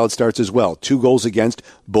couple of solid starts as well. 2 goals against,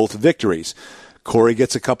 both victories. Corey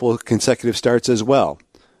gets a couple of consecutive starts as well.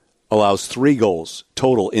 Allows 3 goals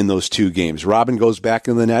total in those 2 games. Robin goes back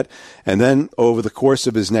in the net, and then over the course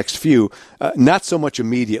of his next few, not so much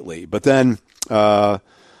immediately, but then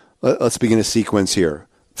let's begin a sequence here.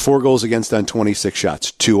 4 goals against on 26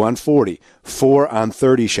 shots, 2 on 40, 4 on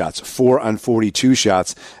 30 shots, 4 on 42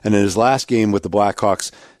 shots, and in his last game with the Blackhawks,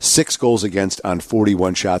 6 goals against on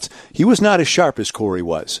 41 shots. He was not as sharp as Corey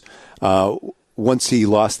was. Once he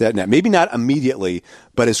lost that net. Maybe not immediately,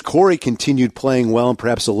 but as Corey continued playing well and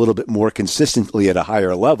perhaps a little bit more consistently at a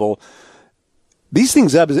higher level, these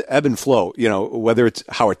things ebb and flow, whether it's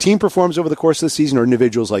how a team performs over the course of the season or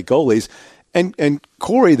individuals like goalies. And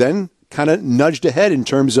Corey then kind of nudged ahead in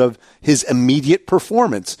terms of his immediate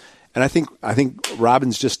performance. And I think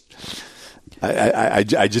Robin's just I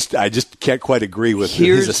just can't quite agree with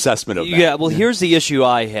his assessment of that. Yeah, well, here's the issue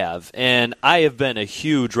I have, and I have been a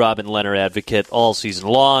huge Robin Lehner advocate all season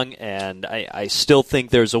long, and I still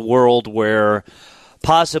think there's a world where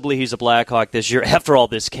possibly he's a Blackhawk this year. After all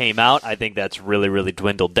this came out, I think that's really, really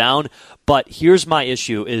dwindled down. But here's my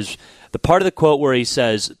issue is the part of the quote where he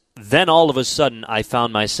says, "Then all of a sudden I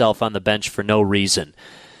found myself on the bench for no reason."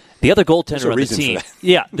 The other goaltender on the team,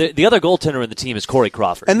 the other goaltender on the team is Corey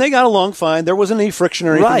Crawford, and they got along fine. There wasn't any friction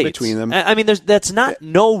or anything between them. I mean, that's not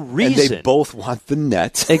no reason. And they both want the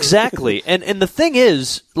net. Exactly, and the thing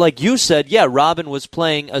is, like you said, yeah, Robin was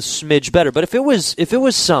playing a smidge better. But if it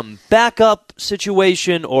was some backup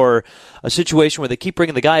situation or a situation where they keep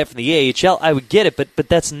bringing the guy up from the AHL, I would get it. But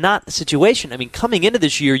that's not the situation. I mean, coming into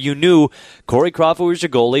this year, you knew Corey Crawford was your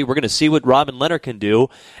goalie. We're going to see what Robin Lehner can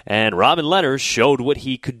do, and Robin Lehner showed what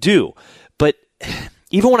he could do. But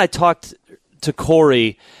even when I talked to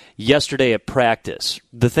Corey yesterday at practice,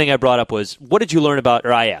 the thing I brought up was, what did you learn about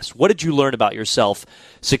yourself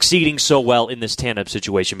succeeding so well in this tandem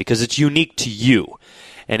situation? Because it's unique to you.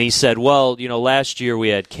 And he said, well, last year we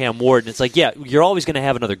had Cam Ward. And it's like, yeah, you're always going to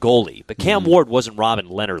have another goalie. But Cam Ward wasn't Robin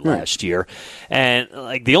Lehner last year. And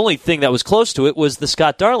the only thing that was close to it was the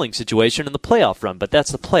Scott Darling situation in the playoff run. But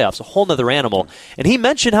that's the playoffs, a whole other animal. And he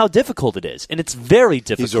mentioned how difficult it is. And it's very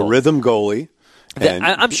difficult. He's a rhythm goalie.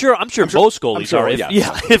 I'm sure most goalies are.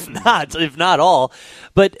 If not all.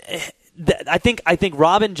 But I think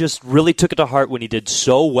Robin just really took it to heart when he did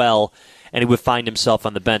so well, and he would find himself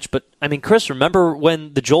on the bench. But I mean, Chris, remember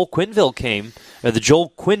when the Joel Quenneville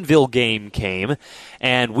game came,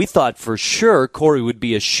 and we thought for sure Corey would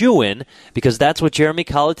be a shoo-in because that's what Jeremy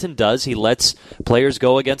Colleton does. He lets players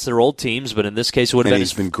go against their old teams, but in this case, it would have been.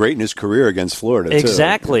 He's been great in his career against Florida.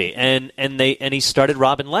 Exactly, too. And he started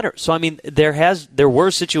Robin Lehner. So I mean, there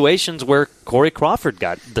were situations where Corey Crawford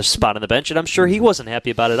got the spot on the bench, and I'm sure he wasn't happy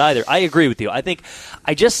about it either. I agree with you.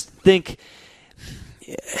 I just think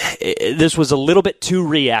this was a little bit too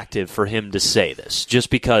reactive for him to say this, just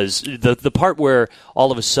because the part where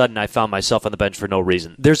all of a sudden I found myself on the bench for no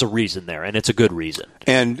reason, there's a reason there, and it's a good reason.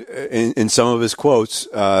 And in some of his quotes,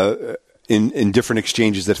 in different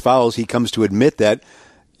exchanges that follows, he comes to admit that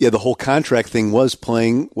the whole contract thing was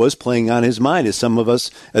playing on his mind,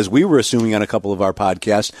 as we were assuming on a couple of our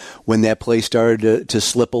podcasts when that play started to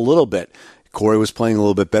slip a little bit. Corey was playing a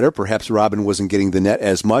little bit better. Perhaps Robin wasn't getting the net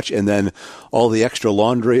as much, and then all the extra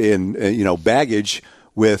laundry and baggage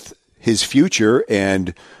with his future.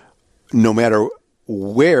 And no matter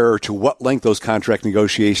where to what length those contract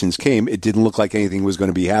negotiations came, it didn't look like anything was going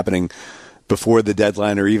to be happening before the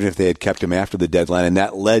deadline, or even if they had kept him after the deadline, and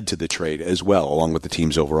that led to the trade as well, along with the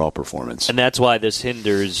team's overall performance. And that's why this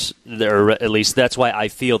hinders, or at least that's why I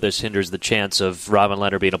feel this hinders the chance of Robin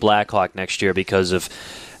Lehner being a Blackhawk next year, because of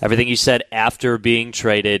everything you said after being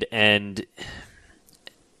traded and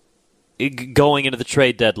going into the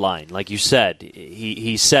trade deadline. Like you said,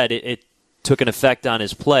 he said it took an effect on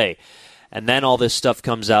his play. And then all this stuff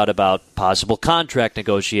comes out about possible contract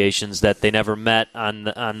negotiations that they never met on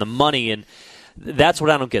the money. And that's what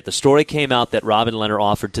I don't get. The story came out that Robin Lehner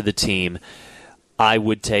offered to the team, I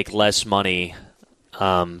would take less money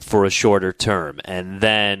for a shorter term. And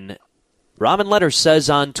then Robin Lehner says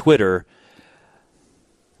on Twitter,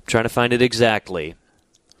 I'm trying to find it exactly.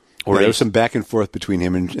 There was some back and forth between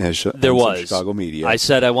him and Chicago media. I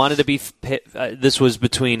said I wanted to be this was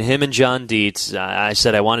between him and John Dietz. I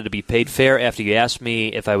said I wanted to be paid fair after you asked me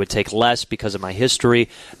if I would take less because of my history.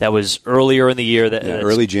 That was earlier in the year.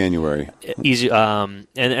 Early January. Easy. And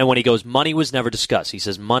when he goes, money was never discussed. He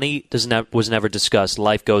says, money was never discussed.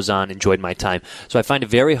 Life goes on. Enjoyed my time. So I find it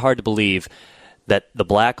very hard to believe that the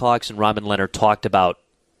Blackhawks and Robin Lehner talked about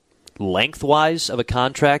lengthwise of a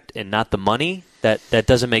contract and not the money. That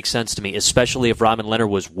doesn't make sense to me, especially if Robin Lehner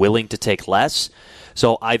was willing to take less.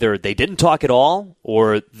 So either they didn't talk at all,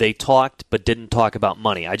 or they talked but didn't talk about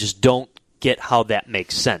money. I just don't get how that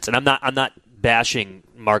makes sense. And I'm not bashing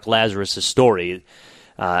Mark Lazarus' story.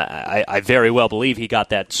 I very well believe he got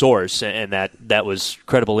that source and that was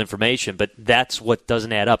credible information, but that's what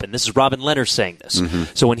doesn't add up. And this is Robin Lehner saying this.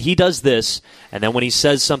 Mm-hmm. So when he does this, and then when he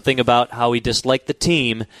says something about how he disliked the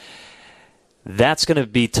team, that's going to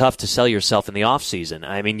be tough to sell yourself in the offseason.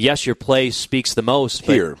 I mean, yes, your play speaks the most.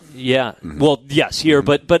 But here. Yeah. Mm-hmm. Well, yes, here.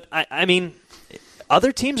 Mm-hmm. But I mean,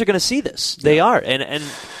 other teams are going to see this. They are. And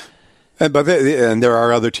there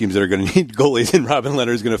are other teams that are going to need goalies, and Robin Lehner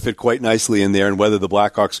is going to fit quite nicely in there. And whether the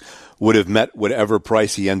Blackhawks would have met whatever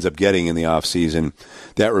price he ends up getting in the offseason,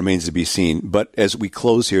 that remains to be seen. But as we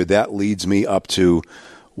close here, that leads me up to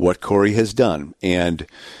what Corey has done. And,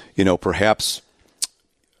 perhaps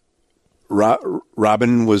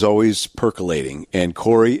Robin was always percolating, and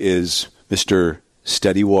Corey is Mr.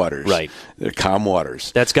 Steady Waters. Right. They're calm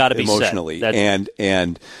waters. That's got to be emotionally. said.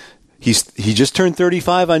 And he just turned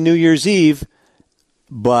 35 on New Year's Eve,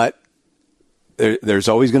 but there's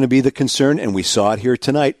always going to be the concern, and we saw it here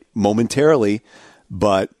tonight momentarily,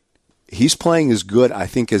 but he's playing as good, I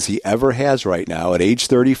think, as he ever has right now at age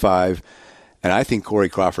 35, and I think Corey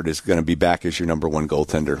Crawford is going to be back as your number one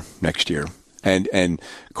goaltender next year. And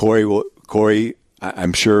Corey,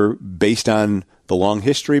 I'm sure, based on the long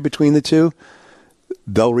history between the two,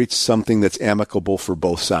 they'll reach something that's amicable for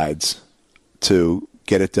both sides to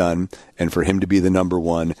get it done, and for him to be the number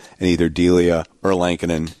one, and either Delia or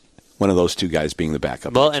Lankinen, one of those two guys being the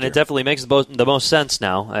backup. Well, and it definitely makes the most sense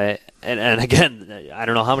now. And again, I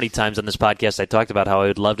don't know how many times on this podcast I talked about how I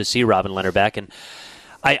would love to see Robin Lehner back, and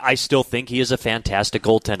I still think he is a fantastic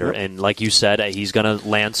goaltender. Yep. And like you said, he's going to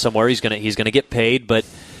land somewhere. He's going to get paid, but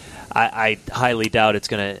I highly doubt it's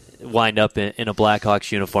going to wind up in a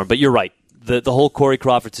Blackhawks uniform. But you're right. The whole Corey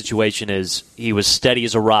Crawford situation is he was steady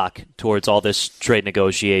as a rock towards all this trade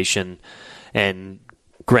negotiation. And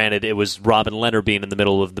granted, it was Robin Lehner being in the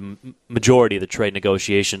middle of the majority of the trade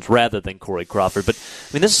negotiations rather than Corey Crawford. But,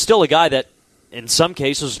 I mean, this is still a guy that in some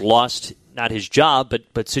cases lost not his job,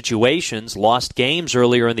 but situations, lost games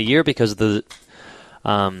earlier in the year because of the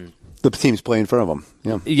teams playing in front of him.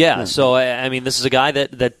 Yeah. So, I mean, this is a guy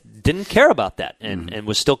that didn't care about that and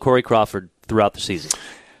was still Corey Crawford throughout the season.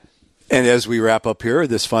 And as we wrap up here,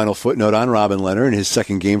 this final footnote on Robin Lehner in his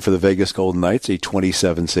second game for the Vegas Golden Knights, a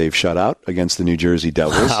 27-save shutout against the New Jersey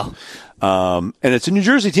Devils. Wow. And it's a New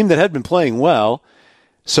Jersey team that had been playing well.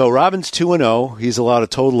 So Robin's 2-0. He's allowed a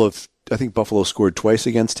total of, I think Buffalo scored twice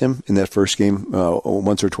against him in that first game,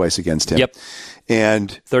 once or twice against him. Yep.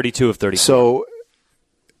 And 32 of 34. So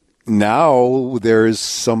now there's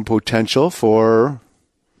some potential for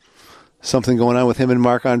something going on with him and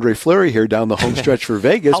Marc-Andre Fleury here down the home stretch for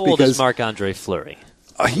Vegas. How old is Marc-Andre Fleury?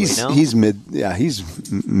 He's mid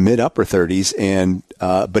upper 30s, and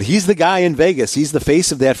but he's the guy in Vegas. He's the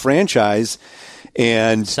face of that franchise,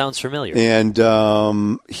 and sounds familiar. And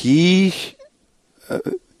he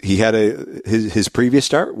had his previous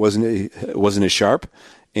start wasn't as sharp,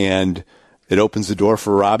 and it opens the door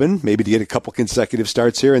for Robin maybe to get a couple consecutive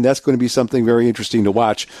starts here, and that's going to be something very interesting to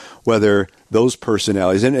watch, whether those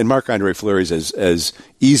personalities, and Marc-Andre Fleury is as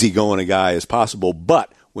easygoing a guy as possible,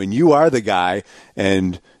 but when you are the guy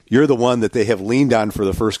and you're the one that they have leaned on for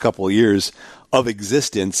the first couple of years of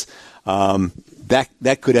existence,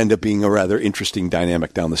 that could end up being a rather interesting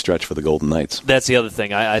dynamic down the stretch for the Golden Knights. That's the other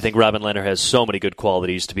thing. I think Robin Lehner has so many good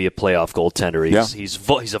qualities to be a playoff goaltender.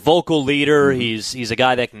 He's a vocal leader. Mm-hmm. He's a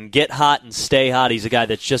guy that can get hot and stay hot. He's a guy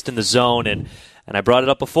that's just in the zone. And I brought it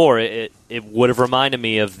up before. It would have reminded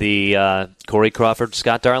me of the Corey Crawford,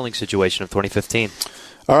 Scott Darling situation of 2015.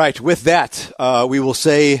 All right. With that, we will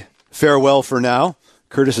say farewell for now.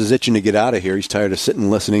 Curtis is itching to get out of here. He's tired of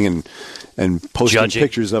sitting, listening, and posting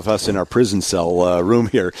pictures of us in our prison cell room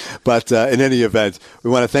here. But in any event, we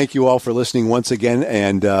want to thank you all for listening once again.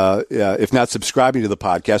 And if not subscribing to the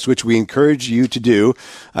podcast, which we encourage you to do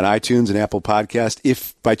on iTunes and Apple Podcast,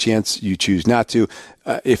 if by chance you choose not to,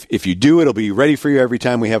 if you do, it'll be ready for you every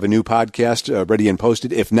time we have a new podcast ready and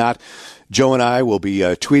posted. If not, Joe and I will be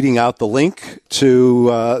tweeting out the link to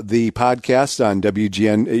the podcast on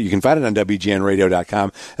WGN. You can find it on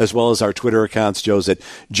WGNradio.com, as well as our Twitter accounts. Joe's at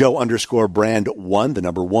Joe_Brand1, the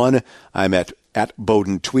number 1. I'm at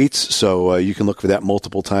Bowden Tweets, so you can look for that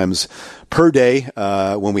multiple times per day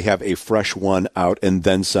when we have a fresh one out and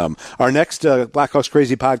then some. Our next Blackhawks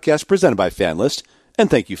Crazy podcast, presented by FanList, and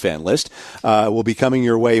thank you, FanList, will be coming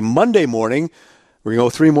your way Monday morning. We're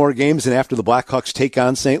going to go 3 more games, and after the Blackhawks take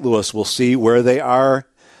on St. Louis, we'll see where they are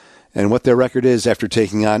and what their record is after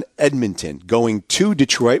taking on Edmonton. Going to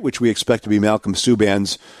Detroit, which we expect to be Malcolm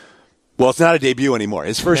Subban's, well, it's not a debut anymore,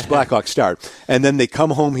 his first Blackhawks start. And then they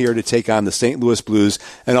come home here to take on the St. Louis Blues,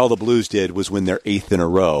 and all the Blues did was win their 8th in a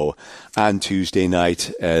row on Tuesday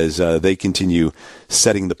night as they continue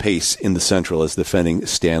setting the pace in the Central as defending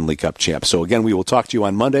Stanley Cup champs. So again, we will talk to you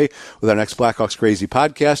on Monday with our next Blackhawks Crazy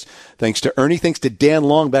podcast. Thanks to Ernie. Thanks to Dan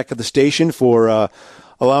Long back at the station for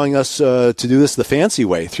allowing us to do this the fancy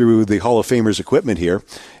way through the Hall of Famers equipment here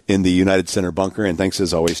in the United Center bunker. And thanks,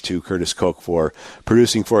 as always, to Curtis Koch for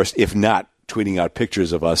producing for us, if not tweeting out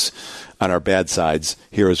pictures of us on our bad sides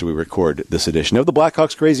here as we record this edition of the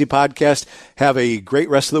Blackhawks Crazy Podcast. Have a great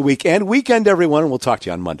rest of the week and weekend, everyone, and we'll talk to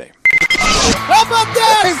you on Monday. How about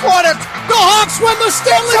that? He's won it. The Hawks win the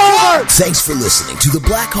Stanley Cup. Thanks for listening to the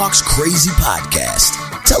Blackhawks Crazy Podcast.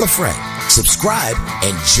 Tell a friend, subscribe,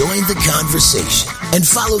 and join the conversation. And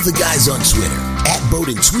follow the guys on Twitter at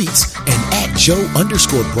Bowden Tweets and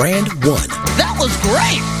 @Joe_Brand1. That was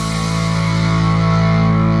great!